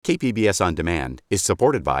KPBS On Demand is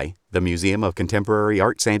supported by the Museum of Contemporary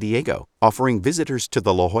Art San Diego, offering visitors to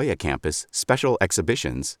the La Jolla campus special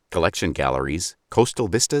exhibitions, collection galleries, coastal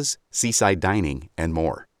vistas, seaside dining, and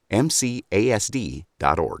more.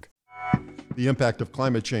 MCASD.org. The impact of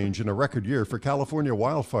climate change in a record year for California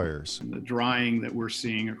wildfires. The drying that we're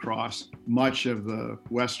seeing across much of the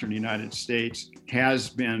western United States has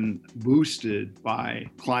been boosted by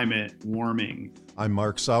climate warming. I'm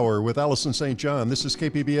Mark Sauer with Allison St. John. This is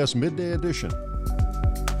KPBS Midday Edition.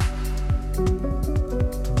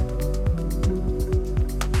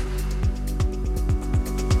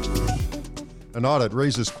 An audit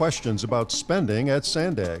raises questions about spending at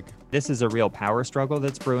Sandag. This is a real power struggle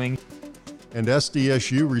that's brewing. And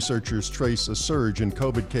SDSU researchers trace a surge in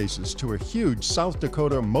COVID cases to a huge South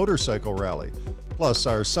Dakota motorcycle rally. Plus,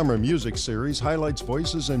 our summer music series highlights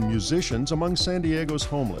voices and musicians among San Diego's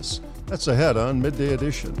homeless. That's ahead on Midday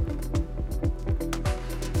Edition.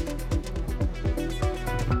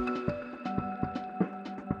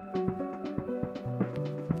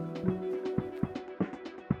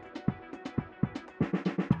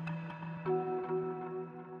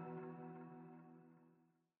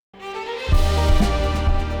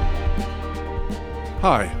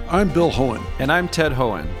 Hi, I'm Bill Hohen. And I'm Ted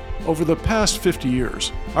Hohen. Over the past 50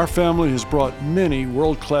 years, our family has brought many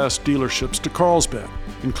world-class dealerships to Carlsbad,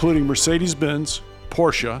 including Mercedes-Benz,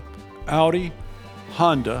 Porsche, Audi,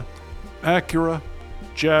 Honda, Acura,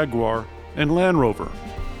 Jaguar, and Land Rover.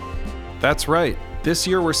 That's right. This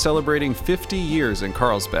year we're celebrating 50 years in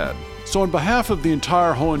Carlsbad. So on behalf of the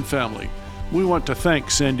entire Hohen family, we want to thank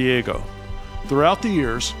San Diego. Throughout the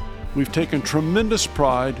years, we've taken tremendous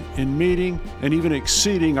pride in meeting and even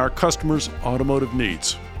exceeding our customers' automotive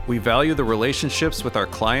needs. We value the relationships with our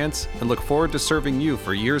clients and look forward to serving you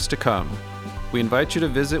for years to come. We invite you to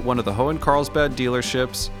visit one of the Hohen Carlsbad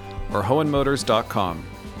dealerships or hohenmotors.com.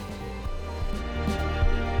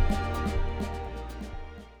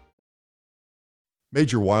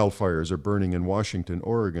 Major wildfires are burning in Washington,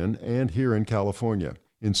 Oregon, and here in California.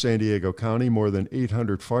 In San Diego County, more than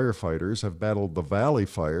 800 firefighters have battled the Valley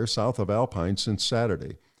Fire south of Alpine since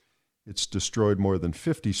Saturday. It's destroyed more than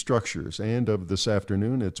 50 structures, and of this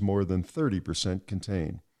afternoon, it's more than 30%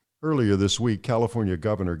 contained. Earlier this week, California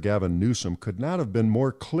Governor Gavin Newsom could not have been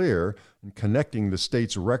more clear in connecting the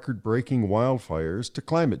state's record-breaking wildfires to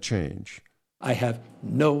climate change. I have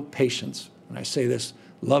no patience, and I say this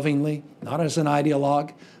lovingly, not as an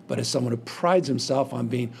ideologue, but as someone who prides himself on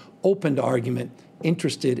being open to argument,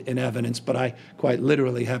 interested in evidence, but I quite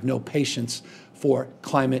literally have no patience for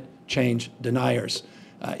climate change deniers.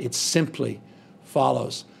 It simply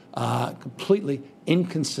follows completely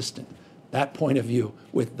inconsistent, that point of view,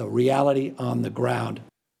 with the reality on the ground.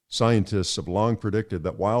 Scientists have long predicted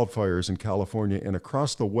that wildfires in California and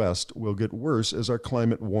across the West will get worse as our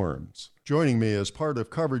climate warms. Joining me as part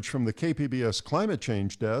of coverage from the KPBS Climate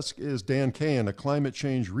Change Desk is Dan Cahan, a climate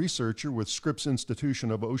change researcher with Scripps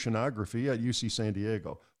Institution of Oceanography at UC San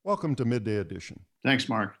Diego. Welcome to Midday Edition. Thanks,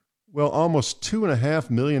 Mark. Well, almost 2.5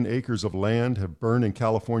 million acres of land have burned in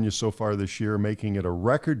California so far this year, making it a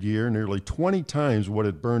record year, nearly 20 times what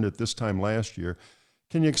it burned at this time last year.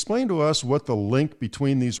 Can you explain to us what the link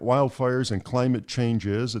between these wildfires and climate change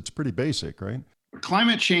is? It's pretty basic, right?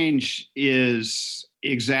 Climate change is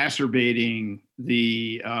exacerbating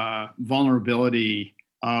the vulnerability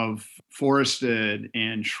of forested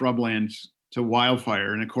and shrublands to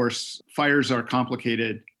wildfire. And of course, fires are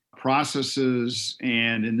complicated processes.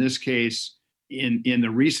 And in this case, in the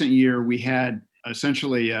recent year, we had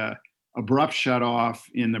essentially a abrupt shutoff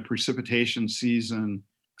in the precipitation season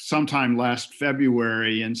sometime last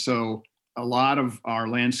February. And so a lot of our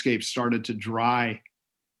landscape started to dry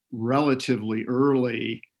relatively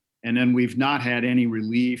early. And then we've not had any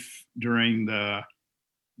relief during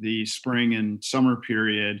the spring and summer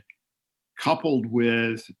period, coupled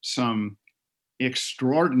with some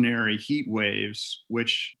extraordinary heat waves,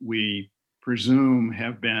 which we presume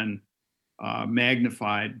have been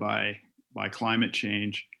magnified by climate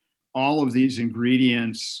change. All of these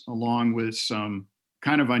ingredients, along with some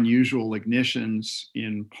kind of unusual ignitions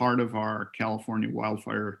in part of our California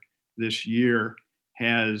wildfire this year,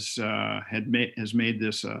 has made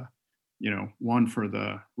this one for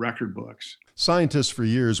the record books. Scientists for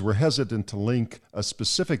years were hesitant to link a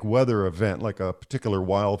specific weather event, like a particular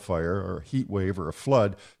wildfire or a heat wave or a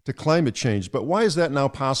flood, to climate change. But why is that now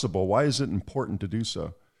possible? Why is it important to do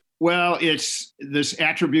so? Well, this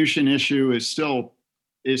attribution issue is still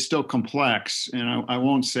complex, and I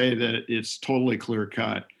won't say that it's totally clear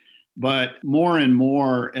cut. But more and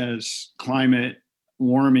more as climate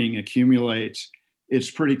warming accumulates,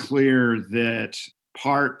 it's pretty clear that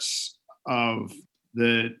parts of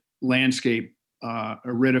the landscape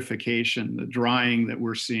aridification, the drying that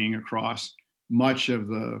we're seeing across much of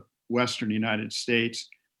the Western United States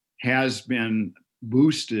has been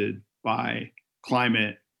boosted by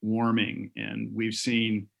climate warming. And we've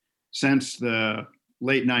seen since the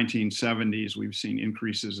late 1970s, we've seen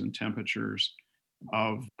increases in temperatures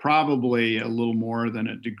of probably a little more than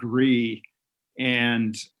a degree.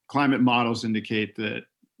 And climate models indicate that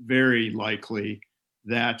very likely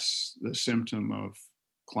that's the symptom of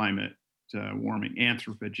climate warming,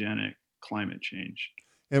 anthropogenic climate change.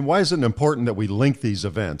 And why is it important that we link these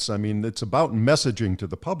events? I mean, it's about messaging to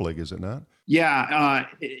the public, is it not? Yeah,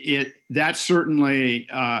 that's certainly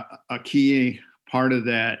a key part of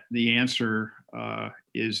that. The answer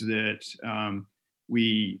is that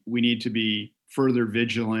we need to be further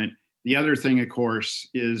vigilant. The other thing, of course,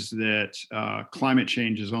 is that climate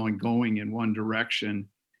change is only going in one direction,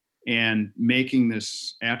 and making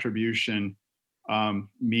this attribution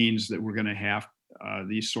means that we're going to have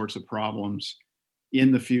these sorts of problems in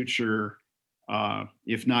the future,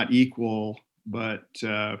 if not equal, but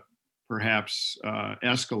perhaps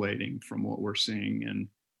escalating from what we're seeing in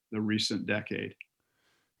the recent decade.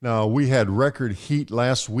 Now, we had record heat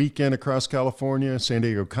last weekend across California. San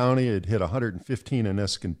Diego County, it hit 115 in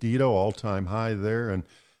Escondido, all-time high there. And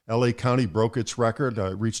LA County broke its record,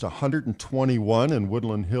 reached 121 in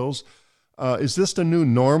Woodland Hills. Is this the new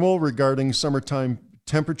normal regarding summertime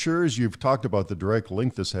temperatures? You've talked about the direct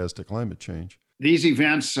link this has to climate change. These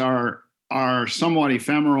events are somewhat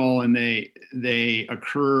ephemeral, and they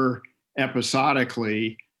occur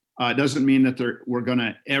episodically. It doesn't mean that we're going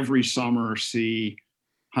to every summer see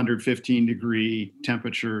 115 degree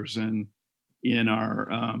temperatures in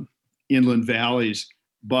our inland valleys,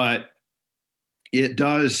 but it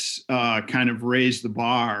does kind of raise the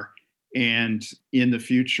bar. And in the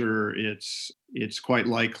future, it's quite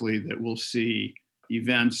likely that we'll see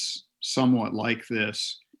events somewhat like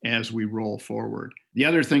this as we roll forward. The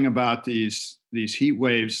other thing about these heat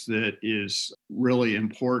waves that is really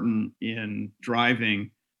important in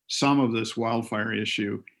driving some of this wildfire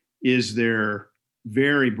issue is their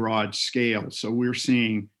very broad scale. So we're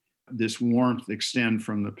seeing this warmth extend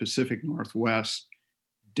from the Pacific Northwest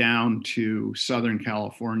down to Southern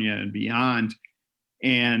California and beyond.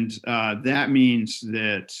 And that means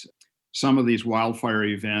that some of these wildfire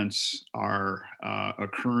events are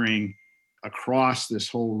occurring across this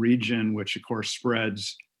whole region, which of course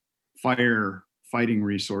spreads fire fighting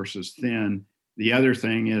resources thin. The other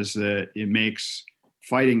thing is that it makes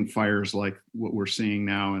fighting fires like what we're seeing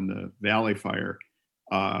now in the Valley Fire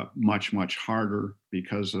much, much harder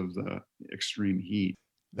because of the extreme heat.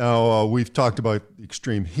 Now, we've talked about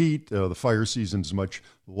extreme heat. The fire season's much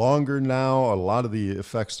longer now. A lot of the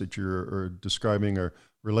effects that you're describing are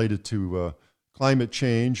related to climate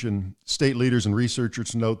change, and state leaders and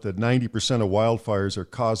researchers note that 90% of wildfires are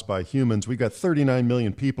caused by humans. We've got 39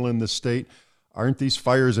 million people in this state. Aren't these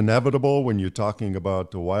fires inevitable when you're talking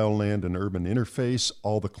about the wildland and urban interface,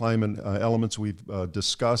 all the climate elements we've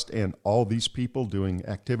discussed, and all these people doing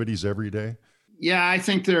activities every day? Yeah, I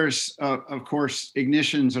think there's, of course,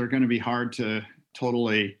 ignitions are going to be hard to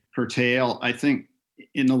totally curtail. I think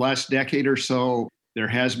in the last decade or so, there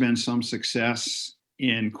has been some success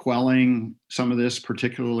in quelling some of this,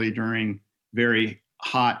 particularly during very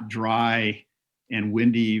hot, dry, and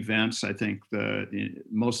windy events. I think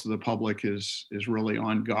most of the public is really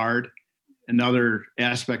on guard. Another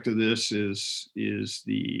aspect of this is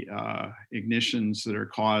the ignitions that are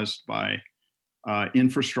caused by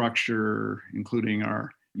infrastructure, including our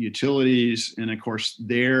utilities. And of course,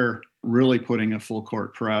 they're really putting a full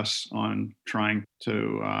court press on trying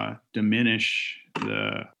to diminish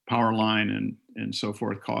the power line and so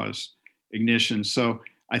forth, cause ignition. So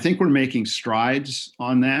I think we're making strides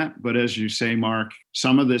on that. But as you say, Mark,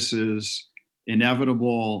 some of this is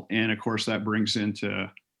inevitable. And of course, that brings into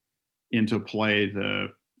play the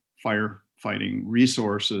firefighting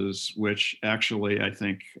resources, which actually I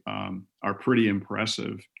think are pretty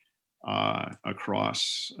impressive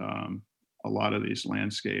across a lot of these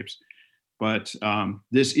landscapes. But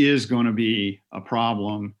this is going to be a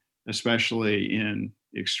problem, especially in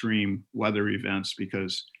extreme weather events,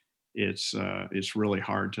 because it's really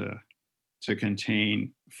hard to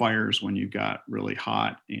contain fires when you've got really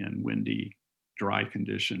hot and windy, dry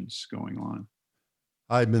conditions going on.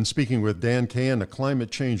 I've been speaking with Dan Cahan, a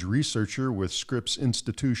climate change researcher with Scripps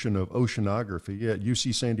Institution of Oceanography at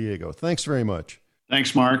UC San Diego. Thanks very much.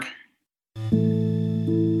 Thanks, Mark.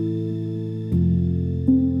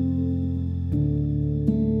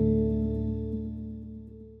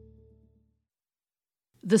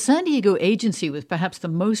 The San Diego agency with perhaps the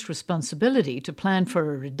most responsibility to plan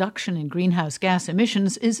for a reduction in greenhouse gas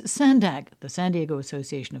emissions is SANDAG, the San Diego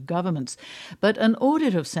Association of Governments. But an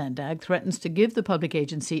audit of SANDAG threatens to give the public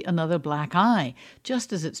agency another black eye,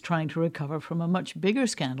 just as it's trying to recover from a much bigger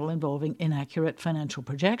scandal involving inaccurate financial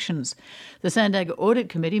projections. The SANDAG Audit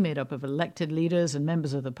Committee, made up of elected leaders and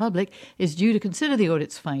members of the public, is due to consider the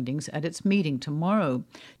audit's findings at its meeting tomorrow.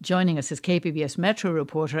 Joining us is KPBS Metro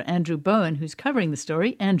reporter Andrew Bowen, who's covering the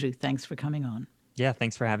story. Andrew, thanks for coming on. Yeah,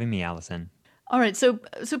 thanks for having me, Allison. All right, so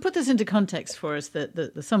put this into context for us.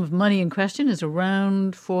 The sum of money in question is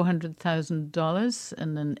around $400,000,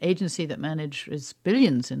 and an agency that manages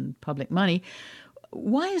billions in public money.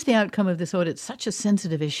 Why is the outcome of this audit such a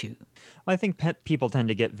sensitive issue? Well, I think people tend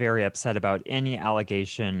to get very upset about any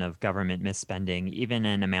allegation of government misspending, even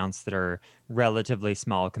in amounts that are relatively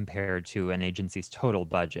small compared to an agency's total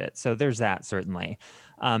budget. So there's that, certainly.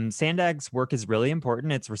 SANDAG's work is really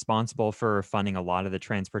important. It's responsible for funding a lot of the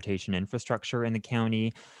transportation infrastructure in the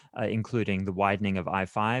county, including the widening of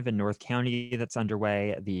I-5 in North County that's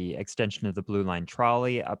underway, the extension of the Blue Line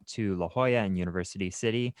trolley up to La Jolla and University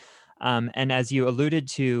City. And as you alluded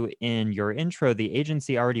to in your intro, the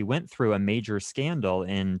agency already went through a major scandal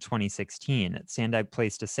in 2016. SANDAG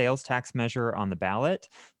placed a sales tax measure on the ballot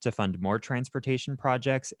to fund more transportation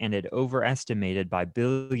projects, and it overestimated by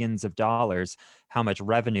billions of dollars how much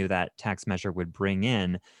revenue that tax measure would bring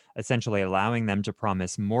in, essentially allowing them to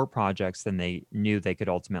promise more projects than they knew they could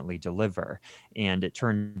ultimately deliver. And it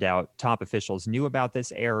turned out top officials knew about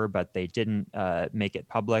this error, but they didn't make it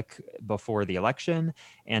public before the election.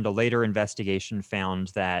 And a later investigation found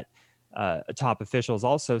that top officials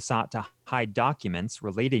also sought to hide documents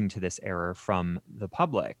relating to this error from the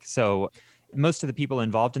public. So most of the people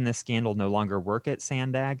involved in this scandal no longer work at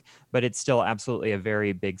SANDAG, but it's still absolutely a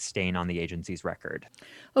very big stain on the agency's record.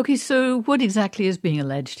 Okay, so what exactly is being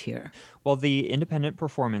alleged here? Well, the independent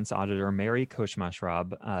performance auditor, Mary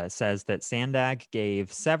Koshmashrab, says that SANDAG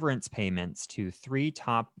gave severance payments to 3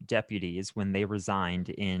 top deputies when they resigned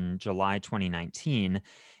in July 2019.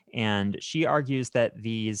 And she argues that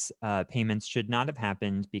these payments should not have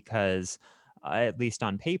happened because at least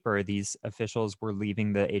on paper, these officials were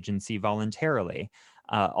leaving the agency voluntarily,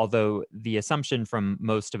 although the assumption from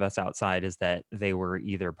most of us outside is that they were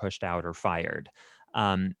either pushed out or fired.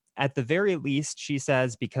 At the very least, she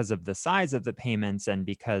says, because of the size of the payments and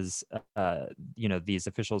because these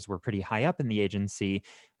officials were pretty high up in the agency,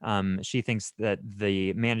 she thinks that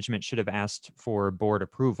the management should have asked for board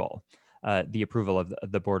approval, the approval of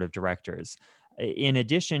the board of directors. In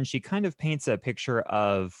addition, she kind of paints a picture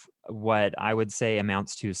of what I would say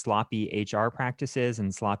amounts to sloppy HR practices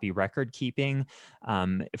and sloppy record keeping.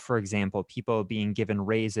 For example, people being given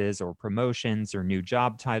raises or promotions or new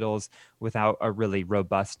job titles without a really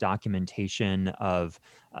robust documentation of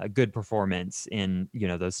good performance in,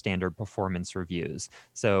 those standard performance reviews.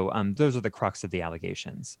 So those are the crux of the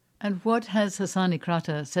allegations. And what has Hassani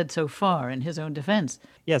Kratta said so far in his own defense?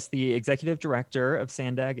 Yes, the executive director of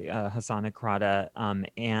SANDAG, Hassani Kratta,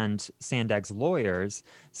 and SANDAG's lawyers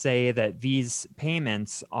say that these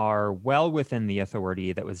payments are well within the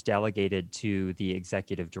authority that was delegated to the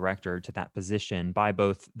executive director to that position by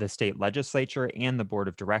both the state legislature and the board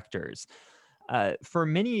of directors. For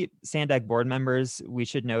many SANDAG board members, we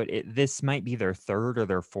should note this might be their 3rd or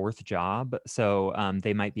their 4th job. So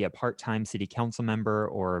they might be a part-time city council member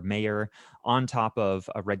or mayor on top of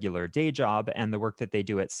a regular day job. And the work that they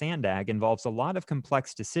do at SANDAG involves a lot of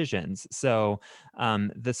complex decisions. So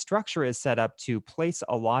the structure is set up to place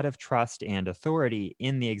a lot of trust and authority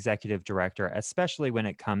in the executive director, especially when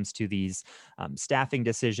it comes to these staffing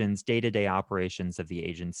decisions, day-to-day operations of the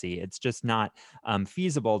agency. It's just not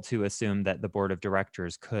feasible to assume that the board of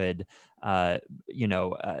directors could,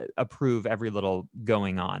 approve every little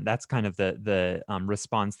going on. That's kind of the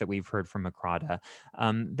response that we've heard from Kratta.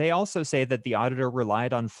 They also say that the auditor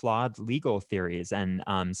relied on flawed legal theories and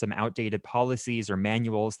some outdated policies or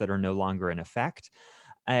manuals that are no longer in effect.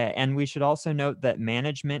 And we should also note that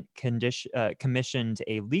management commissioned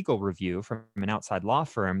a legal review from an outside law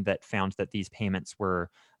firm that found that these payments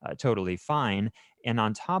were totally fine. And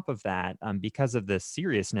on top of that, because of the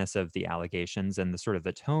seriousness of the allegations and the sort of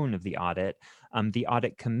the tone of the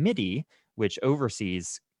audit committee, which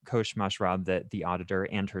oversees Koshmashrab, the auditor,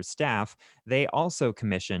 and her staff, they also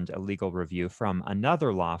commissioned a legal review from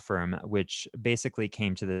another law firm, which basically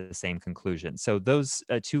came to the same conclusion. So those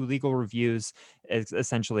 2 legal reviews,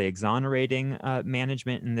 essentially exonerating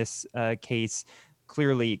management in this case,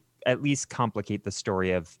 clearly at least complicate the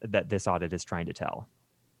story of that this audit is trying to tell.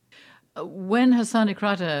 When Hassani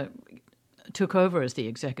Kratta took over as the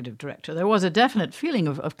executive director, there was a definite feeling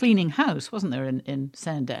of cleaning house, wasn't there, in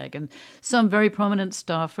Sandag? And some very prominent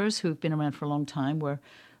staffers who've been around for a long time were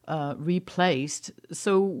replaced.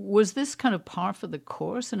 So was this kind of par for the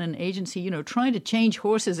course in an agency, trying to change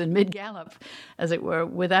horses in mid-gallop, as it were,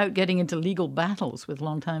 without getting into legal battles with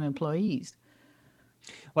long-time employees?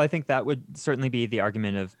 Well, I think that would certainly be the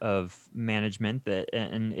argument of management,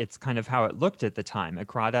 and it's kind of how it looked at the time.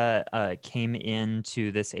 Ekrada came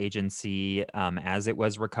into this agency as it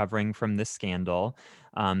was recovering from this scandal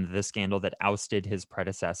that ousted his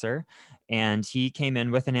predecessor. And he came in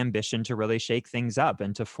with an ambition to really shake things up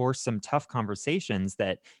and to force some tough conversations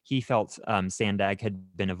that he felt Sandag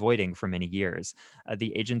had been avoiding for many years.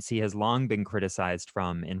 The agency has long been criticized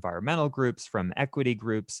from environmental groups, from equity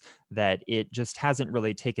groups, that it just hasn't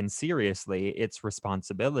really taken seriously its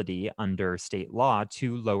responsibility under state law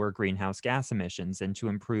to lower greenhouse gas emissions and to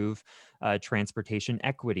improve transportation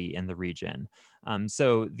equity in the region.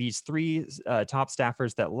 So these three top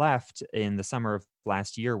staffers that left in the summer of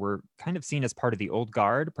last year were kind of seen as part of the old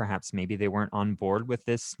guard. Perhaps maybe they weren't on board with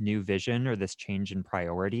this new vision or this change in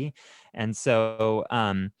priority. And so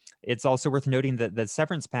it's also worth noting that the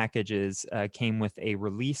severance packages came with a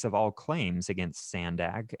release of all claims against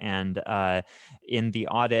Sandag. And in the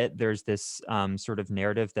audit, there's this sort of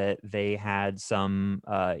narrative that they had some,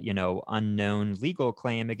 unknown legal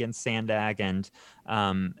claim against Sandag, and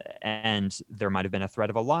there might have been a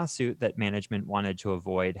threat of a lawsuit that management wanted to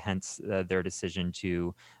avoid, hence their decision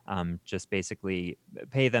to just basically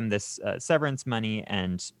pay them this severance money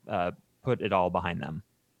and put it all behind them.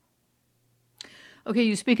 Okay,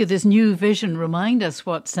 you speak of this new vision. Remind us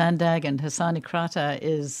what Sandag and Hassan Ekrada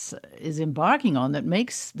is embarking on that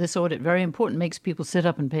makes this audit very important, makes people sit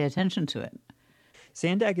up and pay attention to it.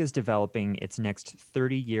 Sandag is developing its next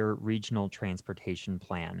 30-year regional transportation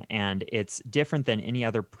plan, and it's different than any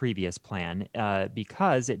other previous plan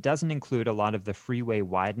because it doesn't include a lot of the freeway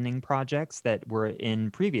widening projects that were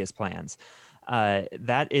in previous plans.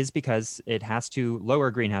 That is because it has to lower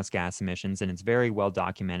greenhouse gas emissions, and it's very well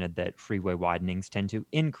documented that freeway widenings tend to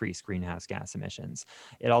increase greenhouse gas emissions.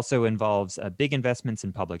 It also involves big investments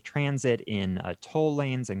in public transit, in toll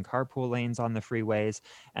lanes and carpool lanes on the freeways,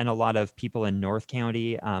 and a lot of people in North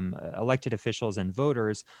County, elected officials and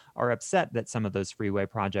voters, are upset that some of those freeway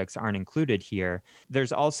projects aren't included here.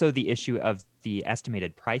 There's also the issue of the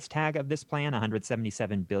estimated price tag of this plan,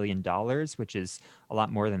 $177 billion, which is a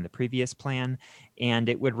lot more than the previous plan. And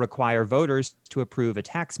it would require voters to approve a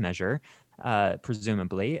tax measure,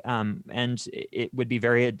 presumably. And it would be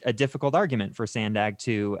a difficult argument for Sandag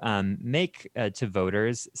to make to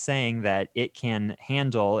voters, saying that it can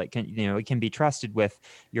be trusted with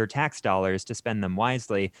your tax dollars to spend them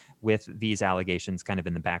wisely, with these allegations kind of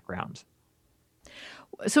in the background.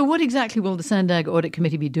 So what exactly will the Sandag Audit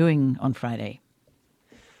Committee be doing on Friday?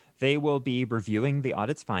 They will be reviewing the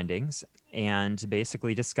audit's findings and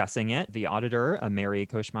basically discussing it. The auditor, Mary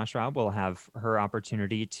Koshmashra, will have her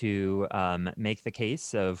opportunity to make the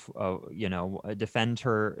case of, defend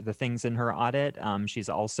the things in her audit. She's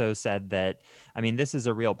also said that, this is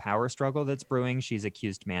a real power struggle that's brewing. She's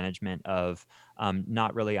accused management of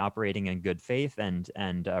not really operating in good faith and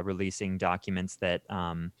releasing documents that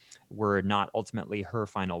were not ultimately her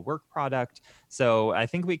final work product. So I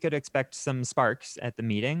think we could expect some sparks at the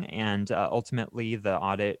meeting, and ultimately the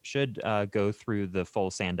audit should go through the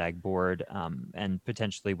full Sandag board and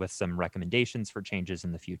potentially with some recommendations for changes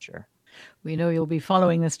in the future. We know you'll be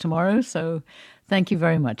following this tomorrow, so thank you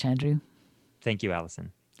very much, Andrew. Thank you,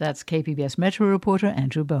 Alison. That's KPBS Metro reporter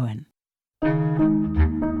Andrew Bowen.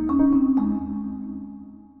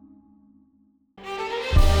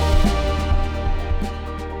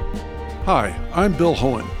 Hi, I'm Bill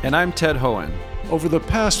Hohen. And I'm Ted Hohen. Over the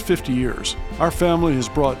past 50 years, our family has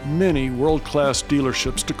brought many world-class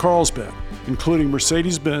dealerships to Carlsbad, including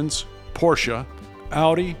Mercedes-Benz, Porsche,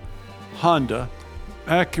 Audi, Honda,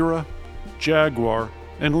 Acura, Jaguar,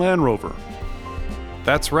 and Land Rover.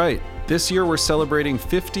 That's right. This year we're celebrating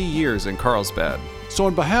 50 years in Carlsbad. So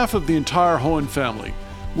on behalf of the entire Hohen family,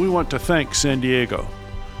 we want to thank San Diego.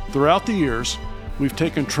 Throughout the years, we've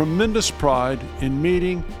taken tremendous pride in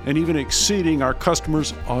meeting and even exceeding our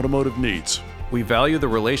customers' automotive needs. We value the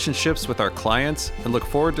relationships with our clients and look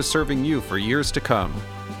forward to serving you for years to come.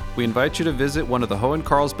 We invite you to visit one of the Hohen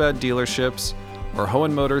Carlsbad dealerships or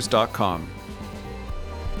hohenmotors.com.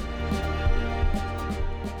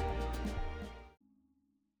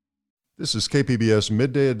 This is KPBS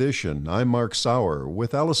Midday Edition. I'm Mark Sauer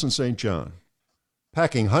with Allison St. John.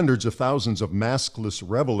 Packing hundreds of thousands of maskless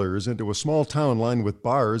revelers into a small town lined with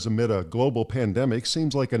bars amid a global pandemic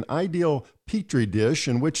seems like an ideal petri dish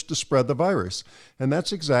in which to spread the virus. And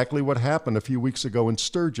that's exactly what happened a few weeks ago in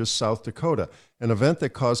Sturgis, South Dakota, an event that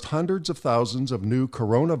caused hundreds of thousands of new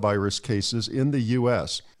coronavirus cases in the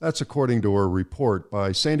U.S. That's according to a report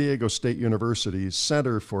by San Diego State University's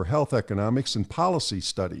Center for Health Economics and Policy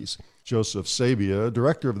Studies. Joseph Sabia,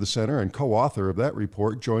 director of the center and co-author of that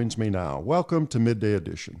report, joins me now. Welcome to Midday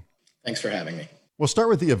Edition. Thanks for having me. We'll start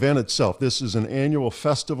with the event itself. This is an annual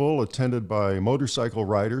festival attended by motorcycle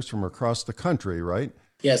riders from across the country, right?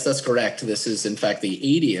 Yes, that's correct. This is, in fact, the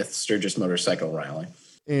 80th Sturgis Motorcycle Rally.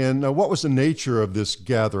 And what was the nature of this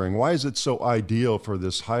gathering? Why is it so ideal for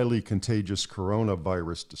this highly contagious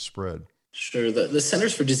coronavirus to spread? Sure. The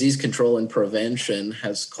Centers for Disease Control and Prevention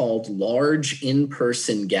has called large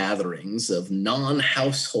in-person gatherings of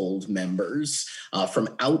non-household members from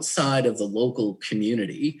outside of the local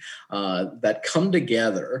community that come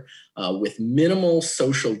together with minimal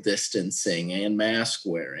social distancing and mask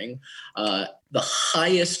wearing, the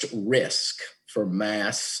highest risk for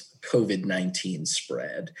mass COVID-19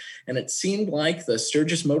 spread. And it seemed like the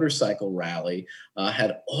Sturgis Motorcycle Rally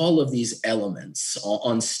had all of these elements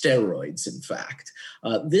on steroids, in fact.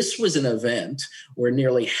 This was an event where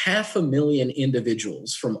nearly 500,000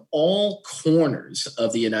 individuals from all corners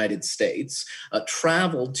of the United States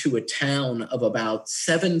traveled to a town of about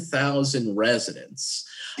 7,000 residents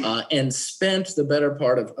and spent the better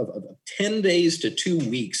part of 10 days to 2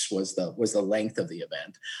 weeks was the length of the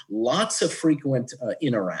event. Lots of frequent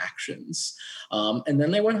interactions. And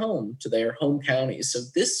then they went home to their home counties. So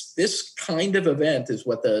this kind of event is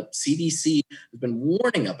what the CDC has been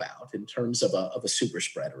warning about in terms of a super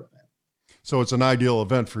spreader event. So it's an ideal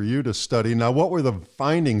event for you to study. Now, what were the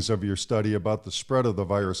findings of your study about the spread of the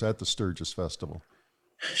virus at the Sturgis Festival?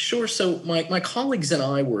 Sure. So my colleagues and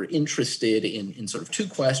I were interested in sort of two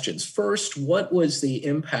questions. First, what was the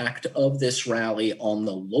impact of this rally on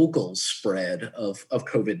the local spread of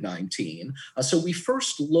COVID-19? So we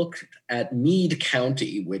first looked at Meade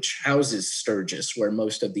County, which houses Sturgis, where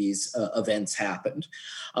most of these events happened.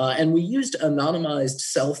 And we used anonymized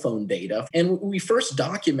cell phone data. And we first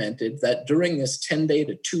documented that during this 10-day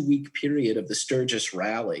to 2-week period of the Sturgis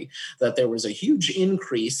rally, that there was a huge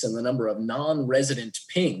increase in the number of non-resident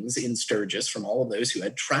pings in Sturgis from all of those who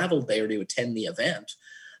had traveled there to attend the event.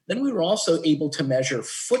 Then we were also able to measure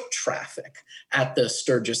foot traffic at the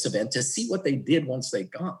Sturgis event to see what they did once they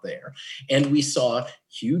got there. And we saw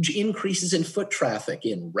huge increases in foot traffic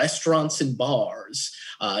in restaurants and bars,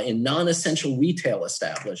 in non-essential retail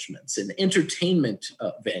establishments, in entertainment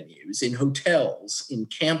venues, in hotels, in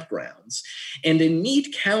campgrounds. And in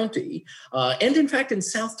Meade County, and in fact in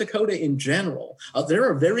South Dakota in general, there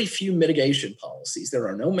are very few mitigation policies. There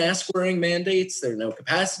are no mask-wearing mandates. There are no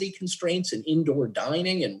capacity constraints in indoor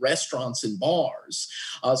dining in restaurants and bars.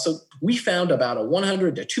 So we found about a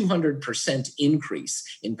 100 to 200%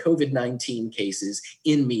 increase in COVID-19 cases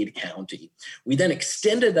in Meade County. We then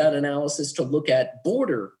extended that analysis to look at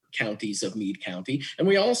border counties of Meade County, and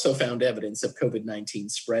we also found evidence of COVID-19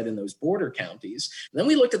 spread in those border counties. And then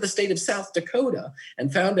we looked at the state of South Dakota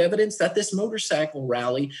and found evidence that this motorcycle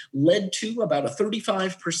rally led to about a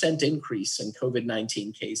 35% increase in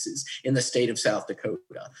COVID-19 cases in the state of South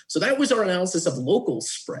Dakota. So that was our analysis of local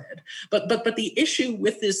spread. But the issue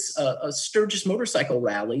with this Sturgis motorcycle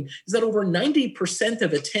rally is that over 90%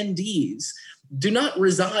 of attendees do not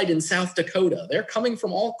reside in South Dakota. They're coming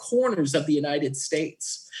from all corners of the United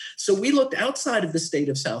States. So we looked outside of the state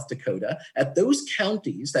of South Dakota at those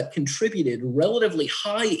counties that contributed relatively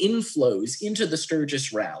high inflows into the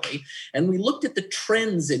Sturgis rally, and we looked at the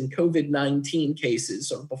trends in COVID-19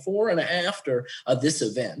 cases, or before and after this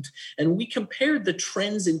event, and we compared the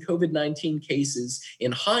trends in COVID-19 cases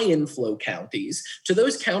in high inflow counties to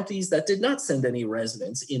those counties that did not send any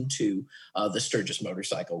residents into the Sturgis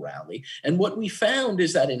motorcycle rally. And what we found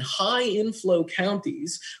is that in high inflow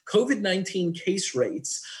counties, COVID-19 case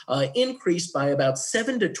rates increased by about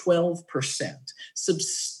 7 to 12%,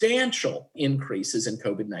 substantial increases in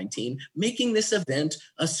COVID-19, making this event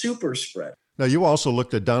a super spread. Now, you also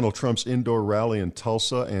looked at Donald Trump's indoor rally in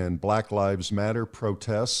Tulsa and Black Lives Matter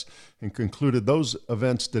protests and concluded those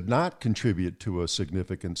events did not contribute to a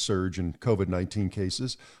significant surge in COVID-19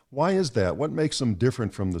 cases. Why is that? What makes them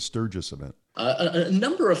different from the Sturgis event? A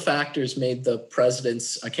number of factors made the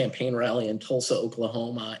president's campaign rally in Tulsa,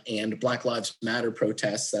 Oklahoma, and Black Lives Matter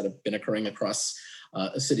protests that have been occurring across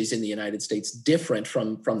cities in the United States different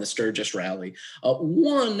from the Sturgis rally.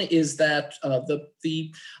 One is that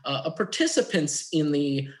the participants in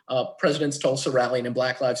the President's Tulsa rally and in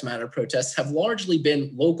Black Lives Matter protests have largely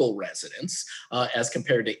been local residents as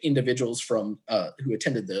compared to individuals from who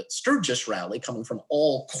attended the Sturgis rally coming from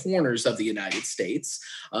all corners of the United States,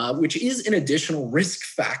 which is an additional risk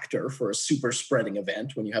factor for a super spreading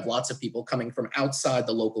event when you have lots of people coming from outside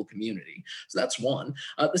the local community. So that's one.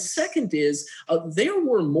 The second is there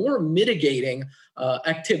were more mitigating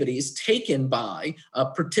activities taken by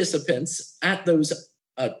participants at those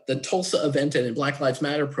the Tulsa event and in Black Lives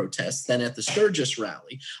Matter protests than at the Sturgis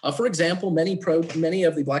rally. For example, many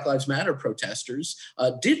of the Black Lives Matter protesters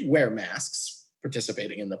did wear masks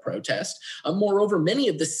participating in the protest. Moreover, many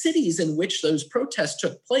of the cities in which those protests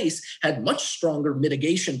took place had much stronger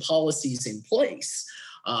mitigation policies in place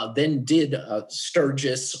than did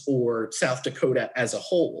Sturgis or South Dakota as a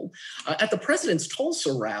whole. At the President's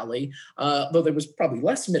Tulsa rally, though there was probably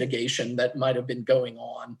less mitigation that might have been going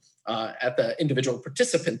on at the individual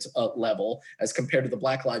participant level as compared to the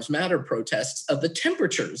Black Lives Matter protests, the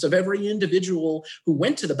temperatures of every individual who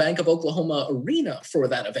went to the Bank of Oklahoma arena for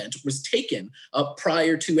that event was taken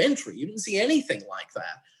prior to entry. You didn't see anything like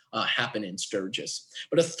that happen in Sturgis.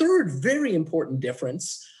 But a third very important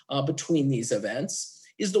difference between these events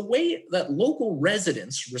is the way that local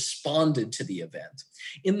residents responded to the event.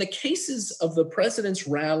 In the cases of the President's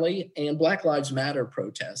rally and Black Lives Matter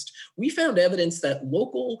protest, we found evidence that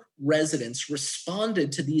local residents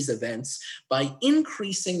responded to these events by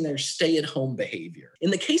increasing their stay-at-home behavior.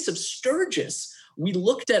 In the case of Sturgis, we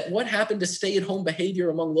looked at what happened to stay-at-home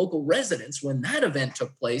behavior among local residents when that event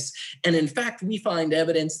took place. And in fact, we find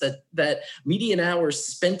evidence that median hours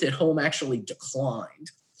spent at home actually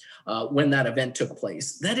declined when that event took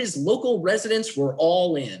place. That is, local residents were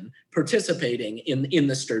all in participating in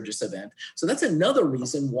the Sturgis event. So that's another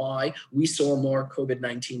reason why we saw more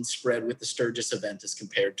COVID-19 spread with the Sturgis event as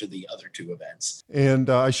compared to the other two events. And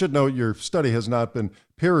I should note your study has not been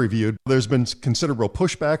peer-reviewed. There's been considerable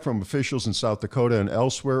pushback from officials in South Dakota and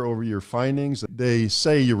elsewhere over your findings. They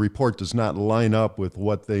say your report does not line up with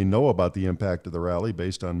what they know about the impact of the rally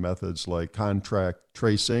based on methods like contact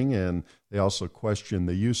tracing, and they also question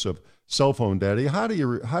the use of cell phone data. How do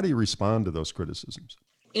you respond to those criticisms?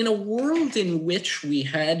 In a world in which we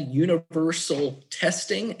had universal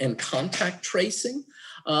testing and contact tracing,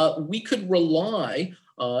 we could rely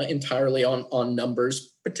entirely on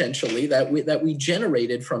numbers potentially that we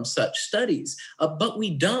generated from such studies, but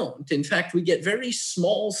we don't. In fact, we get very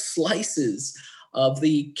small slices of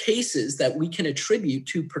the cases that we can attribute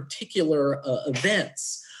to particular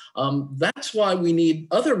events. That's why we need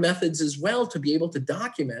other methods as well to be able to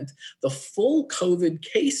document the full COVID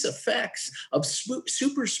case effects of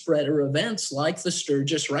super spreader events like the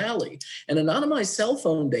Sturgis rally. And anonymized cell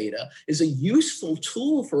phone data is a useful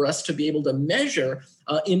tool for us to be able to measure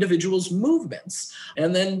individuals' movements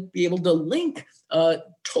and then be able to link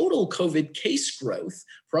total COVID case growth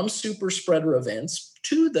from super spreader events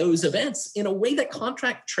to those events in a way that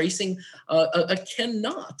contact tracing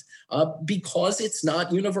cannot, because it's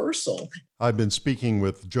not universal. I've been speaking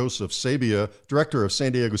with Joseph Sabia, director of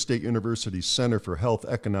San Diego State University's Center for Health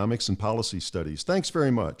Economics and Policy Studies. Thanks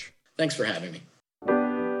very much. Thanks for having me.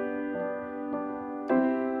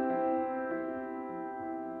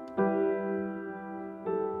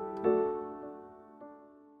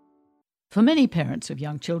 For many parents of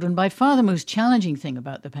young children, by far the most challenging thing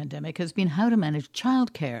about the pandemic has been how to manage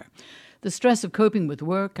childcare. The stress of coping with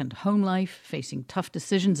work and home life, facing tough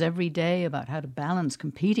decisions every day about how to balance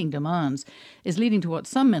competing demands, is leading to what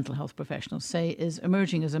some mental health professionals say is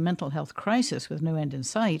emerging as a mental health crisis with no end in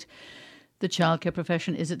sight. The childcare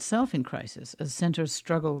profession is itself in crisis as centres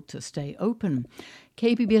struggle to stay open.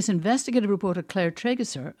 KPBS investigative reporter Claire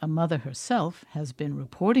Trageser, a mother herself, has been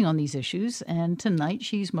reporting on these issues, and tonight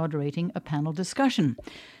she's moderating a panel discussion.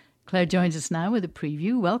 Claire joins us now with a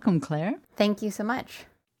preview. Welcome, Claire. Thank you so much.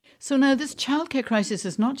 So now this childcare crisis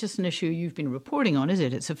is not just an issue you've been reporting on, is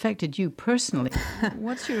it? It's affected you personally.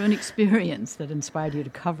 What's your own experience that inspired you to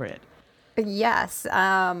cover it? Yes.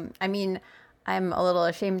 I'm a little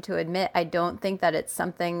ashamed to admit I don't think that it's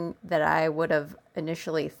something that I would have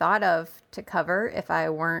initially thought of to cover if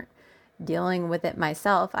I weren't dealing with it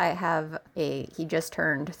myself. He just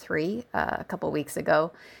turned 3 a couple weeks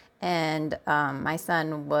ago, and my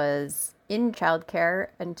son was in childcare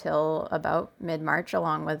until about mid-March,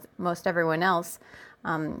 along with most everyone else.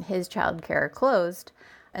 His childcare closed,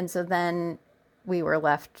 and so then we were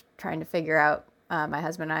left trying to figure out, my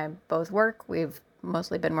husband and I both work. We've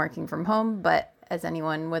mostly been working from home, but as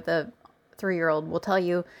anyone with a 3-year-old will tell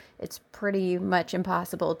you it's pretty much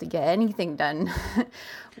impossible to get anything done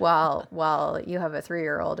while you have a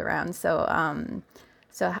 3-year-old around. So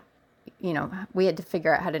we had to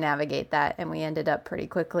figure out how to navigate that, and we ended up pretty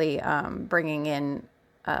quickly bringing in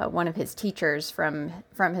one of his teachers from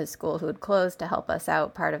his school who had closed to help us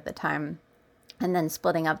out part of the time, and then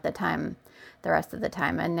splitting up the rest of the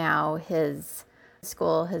time. And now his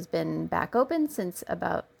school has been back open since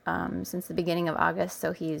the beginning of August,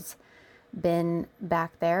 so he's been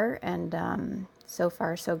back there, and so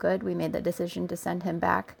far so good. We made the decision to send him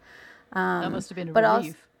back. That must have been a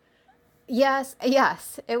relief. Yes,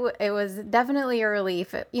 it was definitely a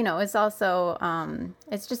relief. It's also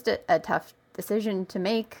it's just a tough decision to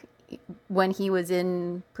make. When he was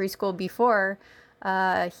in preschool before,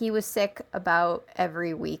 he was sick about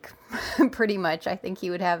every week, pretty much. I think he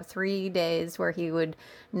would have 3 days where he would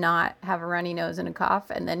not have a runny nose and a cough,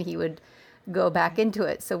 and then he would go back into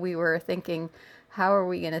it. So we were thinking, how are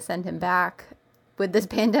we going to send him back with this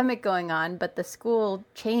pandemic going on? But the school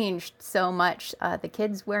changed so much. The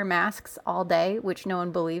kids wear masks all day, which no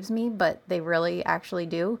one believes me, but they really actually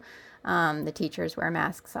do. The teachers wear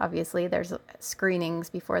masks, obviously. There's screenings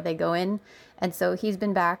before they go in. And so he's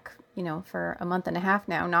been back, for a month and a half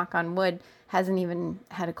now, knock on wood, hasn't even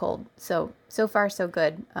had a cold. So far, so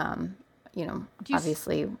good.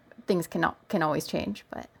 Obviously things can always change,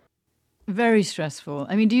 but. Very stressful.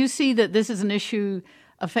 I mean, do you see that this is an issue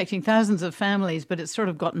affecting thousands of families, but it's sort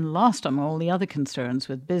of gotten lost among all the other concerns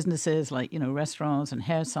with businesses like, restaurants and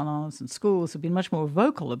hair salons and schools have been much more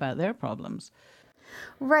vocal about their problems?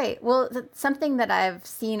 Right. Well, something that I've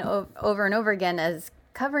seen over and over again as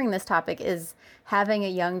covering this topic is having a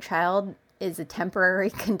young child is a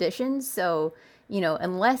temporary condition. So,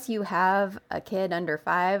 unless you have a kid under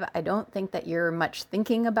 5, I don't think that you're much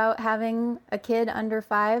thinking about having a kid under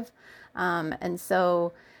 5.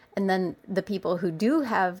 And then the people who do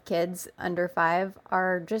have kids under 5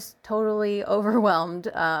 are just totally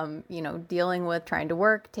overwhelmed, dealing with trying to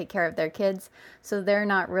work, take care of their kids. So they're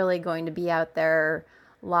not really going to be out there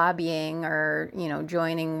lobbying or,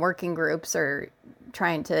 joining working groups or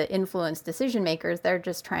trying to influence decision makers. They're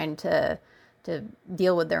just trying to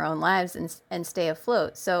deal with their own lives and stay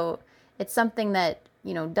afloat. So it's something that,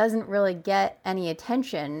 doesn't really get any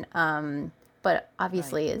attention, but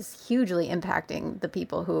obviously is hugely impacting the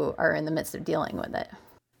people who are in the midst of dealing with it.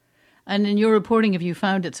 And in your reporting, have you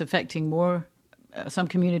found it's affecting some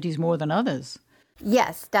communities more than others?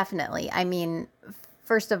 Yes, definitely. I mean,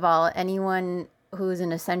 first of all, anyone who's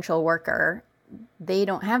an essential worker, they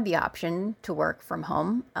don't have the option to work from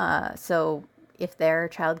home. So if their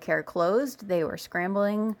childcare closed, they were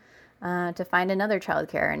scrambling to find another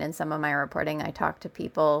childcare. And in some of my reporting, I talked to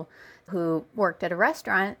people who worked at a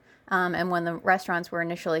restaurant. And when the restaurants were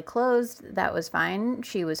initially closed, that was fine.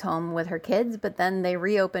 She was home with her kids, but then they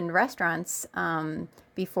reopened restaurants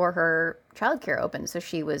before her childcare opened. So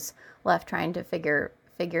she was left trying to figure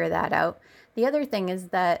that out. The other thing is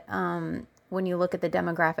that when you look at the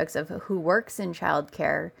demographics of who works in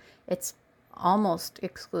childcare, it's almost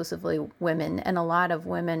exclusively women and a lot of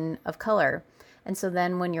women of color. And so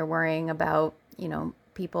then when you're worrying about,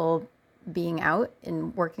 people being out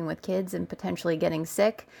and working with kids and potentially getting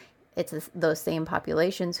sick, it's those same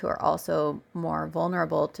populations who are also more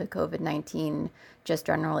vulnerable to COVID-19 just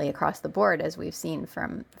generally across the board, as we've seen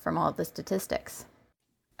from all of the statistics.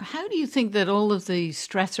 How do you think that all of the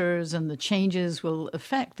stressors and the changes will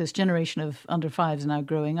affect this generation of under 5s now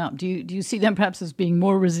growing up? Do you see them perhaps as being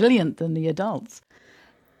more resilient than the adults?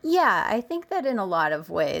 Yeah, I think that in a lot of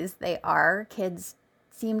ways they are. Kids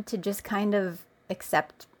seem to just kind of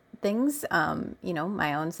accept things.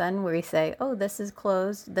 My own son, where we say, oh, this is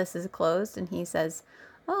closed, and he says,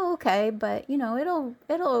 oh, okay, but it'll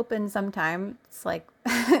open sometime. It's like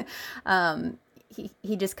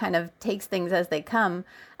he just kind of takes things as they come.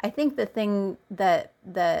 I think the thing that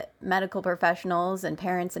medical professionals and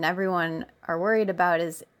parents and everyone are worried about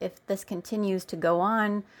is if this continues to go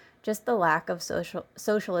on, just the lack of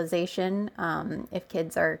socialization. If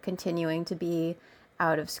kids are continuing to be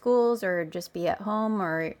out of schools or just be at home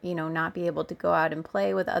or, not be able to go out and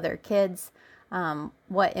play with other kids,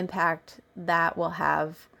 what impact that will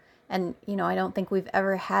have. And, I don't think we've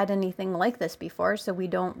ever had anything like this before, so we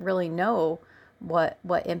don't really know what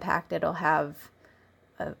impact it'll have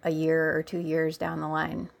a year or 2 years down the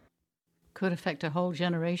line. Could affect a whole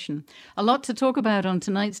generation. A lot to talk about on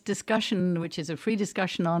tonight's discussion, which is a free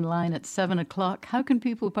discussion online at 7:00. How can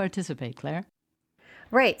people participate, Claire?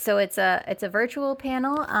 Right. So it's a virtual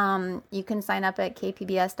panel. You can sign up at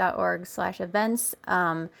kpbs.org/events.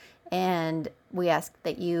 And we ask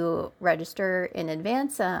that you register in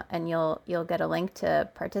advance, and you'll get a link to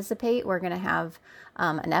participate. We're going to have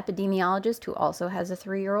an epidemiologist who also has a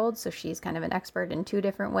 3-year-old, so she's kind of an expert in 2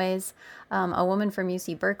 different ways. A woman from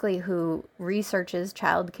UC Berkeley who researches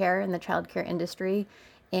childcare and the childcare industry,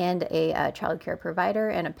 and a childcare provider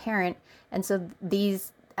and a parent. And so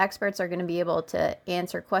these experts are going to be able to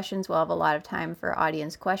answer questions. We'll have a lot of time for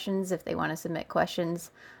audience questions. If they want to submit questions,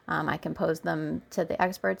 I can pose them to the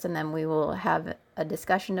experts, and then we will have a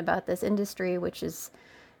discussion about this industry, which is,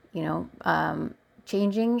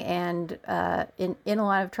 changing and in a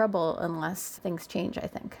lot of trouble unless things change, I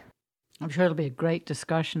think. I'm sure it'll be a great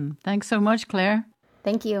discussion. Thanks so much, Claire.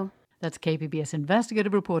 Thank you. That's KPBS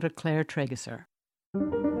investigative reporter Claire Trageser.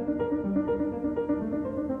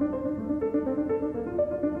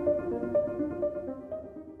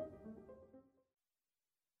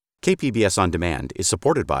 KPBS On Demand is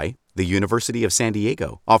supported by the University of San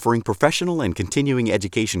Diego, offering professional and continuing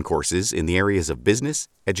education courses in the areas of business,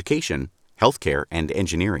 education, healthcare, and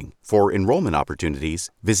engineering. For enrollment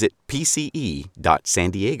opportunities, visit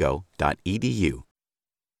pce.sandiego.edu.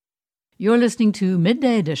 You're listening to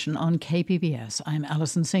Midday Edition on KPBS. I'm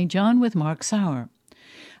Alison St. John with Mark Sauer.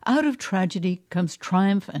 Out of tragedy comes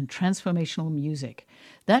triumph and transformational music.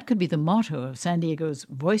 That could be the motto of San Diego's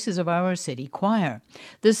Voices of Our City Choir.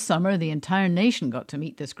 This summer, the entire nation got to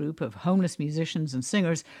meet this group of homeless musicians and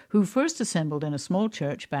singers who first assembled in a small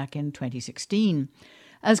church back in 2016.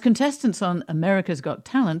 As contestants on America's Got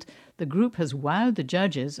Talent, the group has wowed the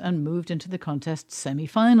judges and moved into the contest's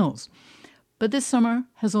semi-finals. But this summer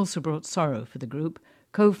has also brought sorrow for the group.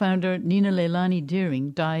 Co-founder Nina Leilani Deering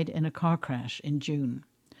died in a car crash in June.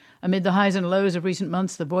 Amid the highs and lows of recent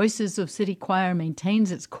months, the Voices of City Choir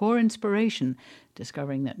maintains its core inspiration,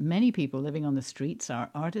 discovering that many people living on the streets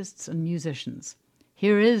are artists and musicians.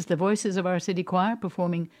 Here is the Voices of Our City Choir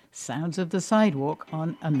performing Sounds of the Sidewalk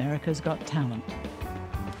on America's Got Talent.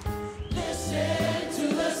 Listen to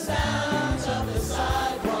the sounds of the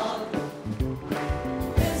sidewalk.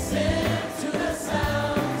 Listen to the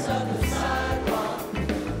sounds of the sidewalk.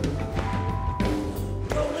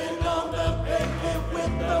 Rolling on the pavement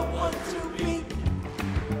with the 1-2 beat.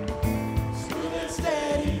 Smooth and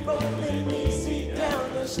steady, rolling easy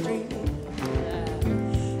down the street.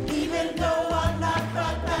 Even though I'm not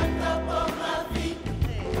right back up on my feet,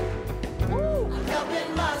 I'm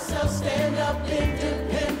helping myself stand up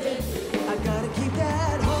independent. I gotta keep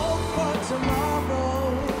that hope for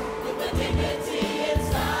tomorrow. With the dignity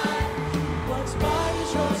inside, what's mine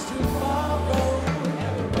is yours tomorrow.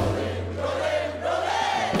 And we're rolling, rolling,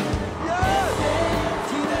 rolling. Yeah. Listen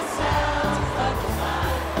to the sounds of the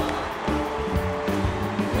sidewalk.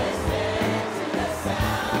 Listen to the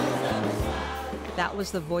sounds of the sidewalk. That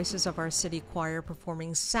was the Voices of Our City Choir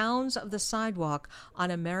performing Sounds of the Sidewalk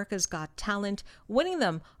on America's Got Talent, winning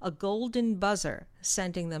them a golden buzzer,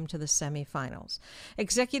 sending them to the semifinals.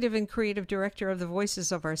 Executive and Creative Director of the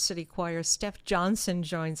Voices of Our City Choir, Steph Johnson,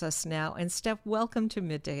 joins us now. And Steph, welcome to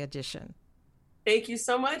Midday Edition. Thank you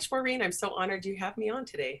so much, Maureen. I'm so honored you have me on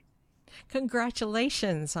today.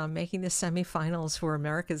 Congratulations on making the semifinals for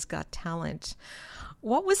America's Got Talent.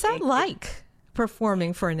 What was that like,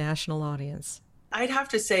 performing for a national audience? I'd have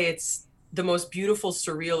to say it's the most beautiful,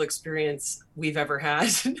 surreal experience we've ever had.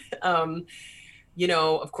 Of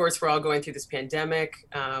course, we're all going through this pandemic.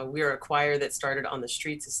 We are a choir that started on the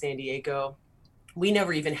streets of San Diego. We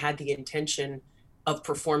never even had the intention of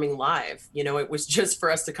performing live. It was just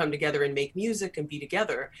for us to come together and make music and be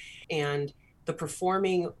together. And the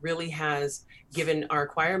performing really has given our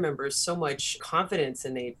choir members so much confidence,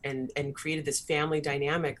 and created this family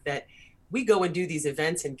dynamic that we go and do these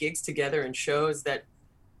events and gigs together and shows that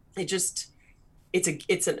it's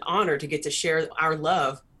an honor to get to share our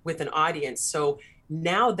love with an audience. So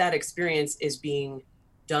now that experience is being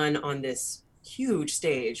done on this huge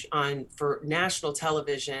stage for national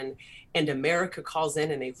television, and America calls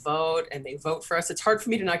in and they vote for us. It's hard for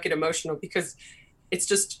me to not get emotional because it's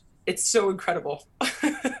so incredible.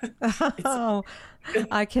 Oh,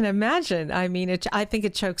 I can imagine. I mean, I think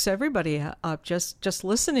it chokes everybody up just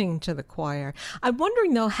listening to the choir. I'm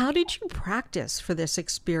wondering, though, how did you practice for this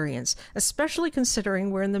experience, especially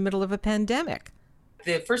considering we're in the middle of a pandemic?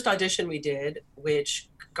 The first audition we did,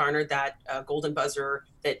 which garnered that golden buzzer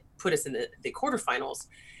that put us in the quarterfinals,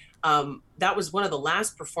 that was one of the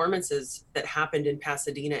last performances that happened in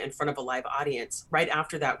Pasadena in front of a live audience. Right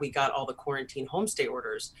after that, we got all the quarantine homestay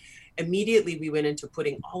orders. Immediately, we went into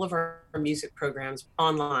putting all of our music programs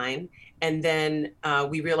online. And then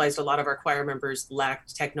we realized a lot of our choir members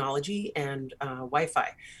lacked technology and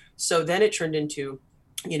Wi-Fi. So then it turned into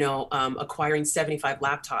acquiring 75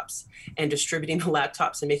 laptops and distributing the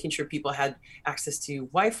laptops and making sure people had access to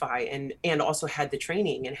Wi-Fi and also had the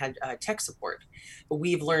training and had tech support. But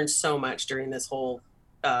we've learned so much during this whole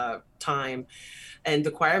time. And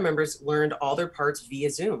the choir members learned all their parts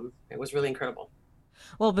via Zoom. It was really incredible.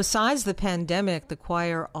 Well, besides the pandemic, the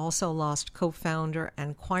choir also lost co-founder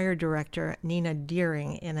and choir director Nina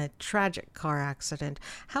Deering in a tragic car accident.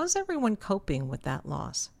 How's everyone coping with that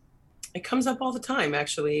loss? It comes up all the time,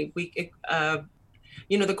 actually.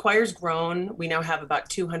 The choir's grown. We now have about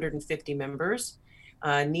 250 members.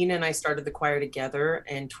 Nina and I started the choir together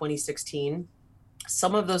in 2016.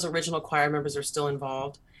 Some of those original choir members are still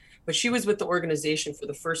involved, but she was with the organization for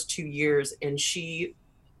the first 2 years. And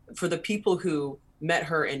for the people who met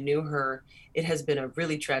her and knew her, it has been a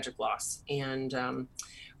really tragic loss. And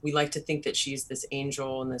we like to think that she's this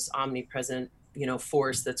angel and this omnipresent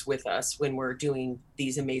force that's with us when we're doing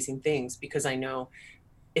these amazing things, because I know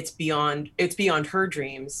it's beyond her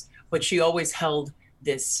dreams, but she always held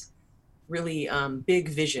this really big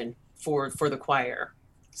vision for the choir.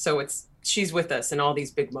 So she's with us in all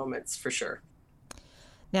these big moments for sure.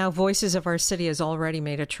 Now, Voices of Our City has already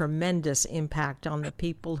made a tremendous impact on the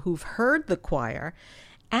people who've heard the choir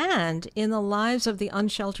and in the lives of the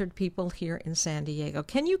unsheltered people here in San Diego.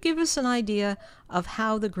 Can you give us an idea of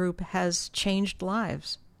how the group has changed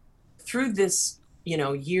lives? Through this,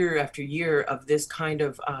 year after year of this kind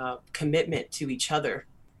of commitment to each other,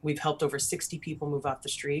 we've helped over 60 people move off the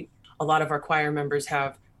street. A lot of our choir members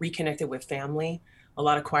have reconnected with family. A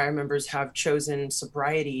lot of choir members have chosen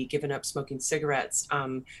sobriety, given up smoking cigarettes,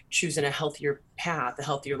 chosen a healthier path, a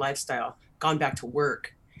healthier lifestyle, gone back to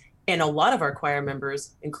work. And a lot of our choir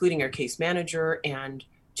members, including our case manager and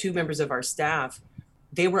 2 members of our staff,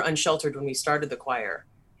 they were unsheltered when we started the choir,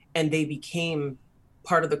 and they became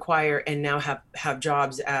part of the choir and now have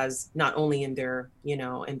jobs as not only in their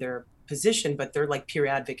position, but they're like peer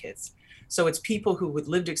advocates. So it's people who with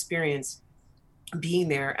lived experience being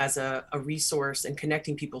there as a resource and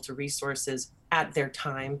connecting people to resources at their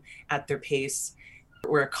time, at their pace.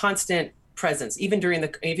 We're a constant presence. Even during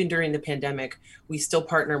the pandemic, we still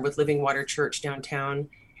partner with Living Water Church downtown,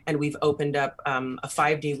 and we've opened up a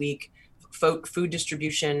 5-day week food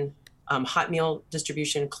distribution, hot meal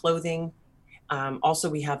distribution, clothing. Also,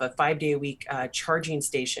 we have a 5-day a week charging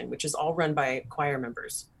station, which is all run by choir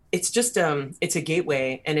members. It's just it's a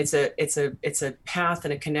gateway, and it's a path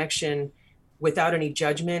and a connection without any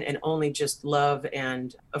judgment and only just love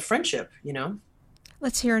and a friendship,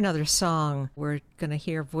 Let's hear another song. We're going to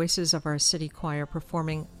hear Voices of Our City Choir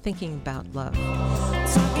performing Thinking About Love.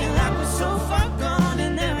 Talking like we're so far gone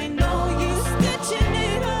and there ain't no use stitching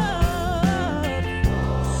it up.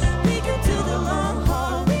 We could do the long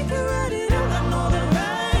haul, we could ride it out. I know the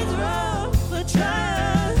ride's rough, but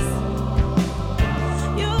trust.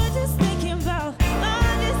 You're just thinking about,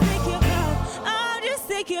 I'm just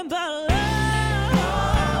thinking about love.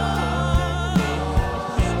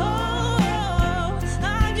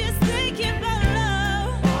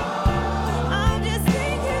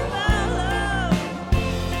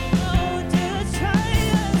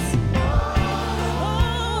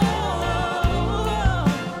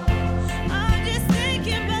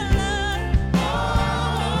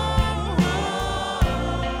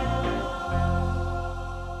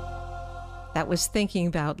 That was Thinking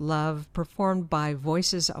About Love, performed by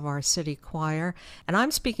Voices of Our City Choir. And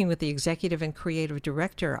I'm speaking with the executive and creative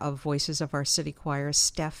director of Voices of Our City Choir,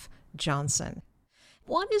 Steph Johnson.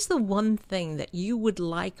 What is the one thing that you would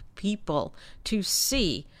like people to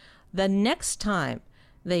see the next time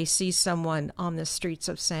they see someone on the streets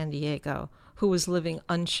of San Diego who is living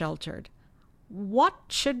unsheltered? What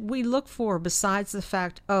should we look for besides the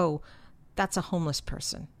fact, oh, that's a homeless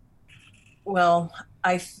person? Well,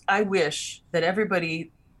 I wish that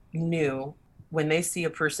everybody knew when they see a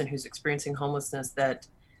person who's experiencing homelessness that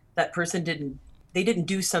person didn't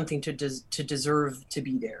do something to deserve to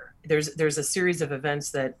be there. There's a series of events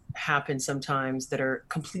that happen sometimes that are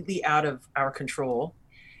completely out of our control,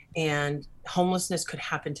 and homelessness could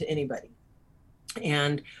happen to anybody.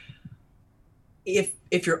 And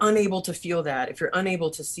if you're unable to feel that, if you're unable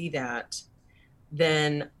to see that,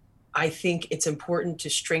 then I think it's important to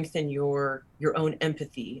strengthen your own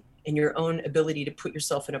empathy and your own ability to put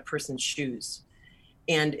yourself in a person's shoes.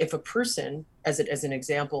 And if a person, as an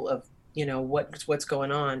example of what's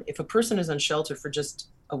going on, if a person is unsheltered for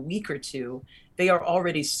just a week or two, they are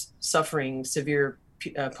already suffering severe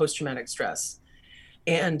post-traumatic stress.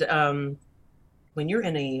 And when you're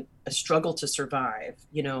in a struggle to survive,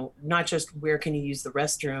 not just where can you use the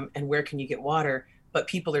restroom and where can you get water, but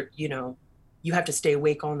people are, you have to stay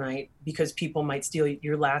awake all night because people might steal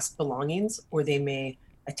your last belongings, or they may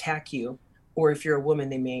attack you. Or if you're a woman,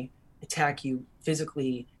 they may attack you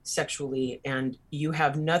physically, sexually, and you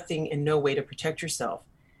have nothing and no way to protect yourself.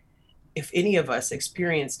 If any of us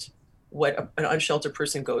experienced what an unsheltered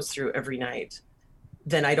person goes through every night,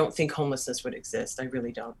 then I don't think homelessness would exist. I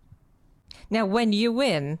really don't. Now, when you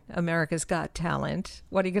win America's Got Talent,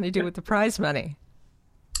 what are you going to do with the prize money?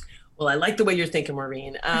 Well, I like the way you're thinking,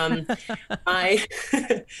 Maureen. I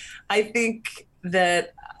think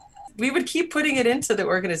that we would keep putting it into the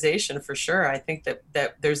organization for sure. I think that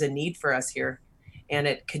there's a need for us here, and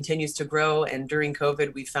it continues to grow. And during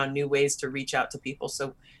COVID, we found new ways to reach out to people.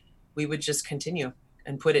 So we would just continue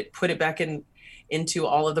and put it back into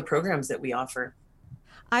all of the programs that we offer.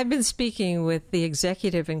 I've been speaking with the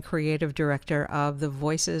executive and creative director of the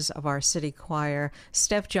Voices of Our City Choir,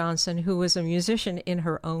 Steph Johnson, who is a musician in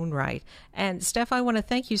her own right. And Steph, I want to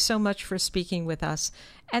thank you so much for speaking with us,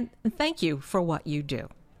 and thank you for what you do.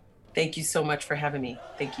 Thank you so much for having me.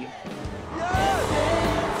 Thank you.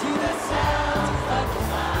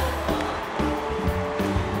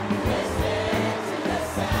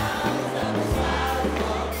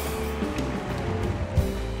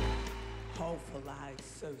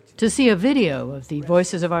 To see a video of the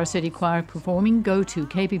Voices of Our City Choir performing, go to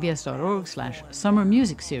kpbs.org/summer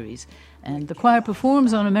music series. And the choir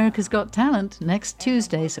performs on America's Got Talent next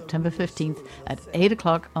Tuesday, September 15th at 8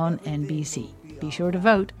 o'clock on NBC. Be sure to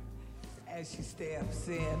vote. As she steps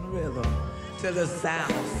in rhythm to the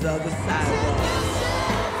sounds of the sidewalk.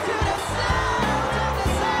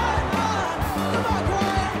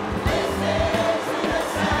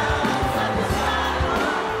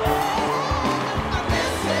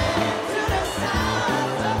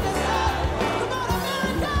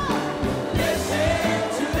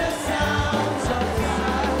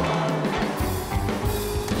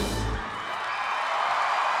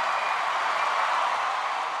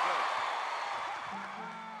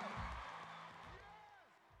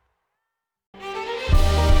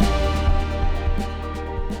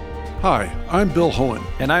 Hi, I'm Bill Hohen.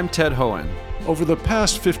 And I'm Ted Hohen. Over the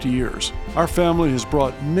past 50 years, our family has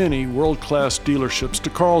brought many world-class dealerships to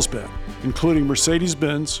Carlsbad, including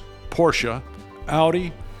Mercedes-Benz, Porsche,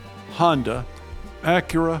 Audi, Honda,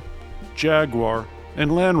 Acura, Jaguar,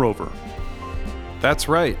 and Land Rover. That's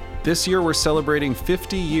right. This year we're celebrating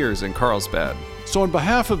 50 years in Carlsbad. So on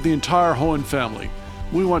behalf of the entire Hohen family,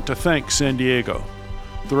 we want to thank San Diego.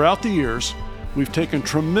 Throughout the years, we've taken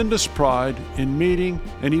tremendous pride in meeting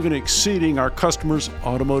and even exceeding our customers'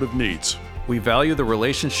 automotive needs. We value the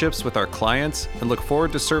relationships with our clients and look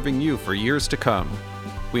forward to serving you for years to come.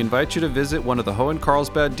 We invite you to visit one of the Hohen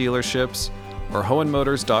Carlsbad dealerships or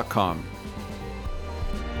hohenmotors.com.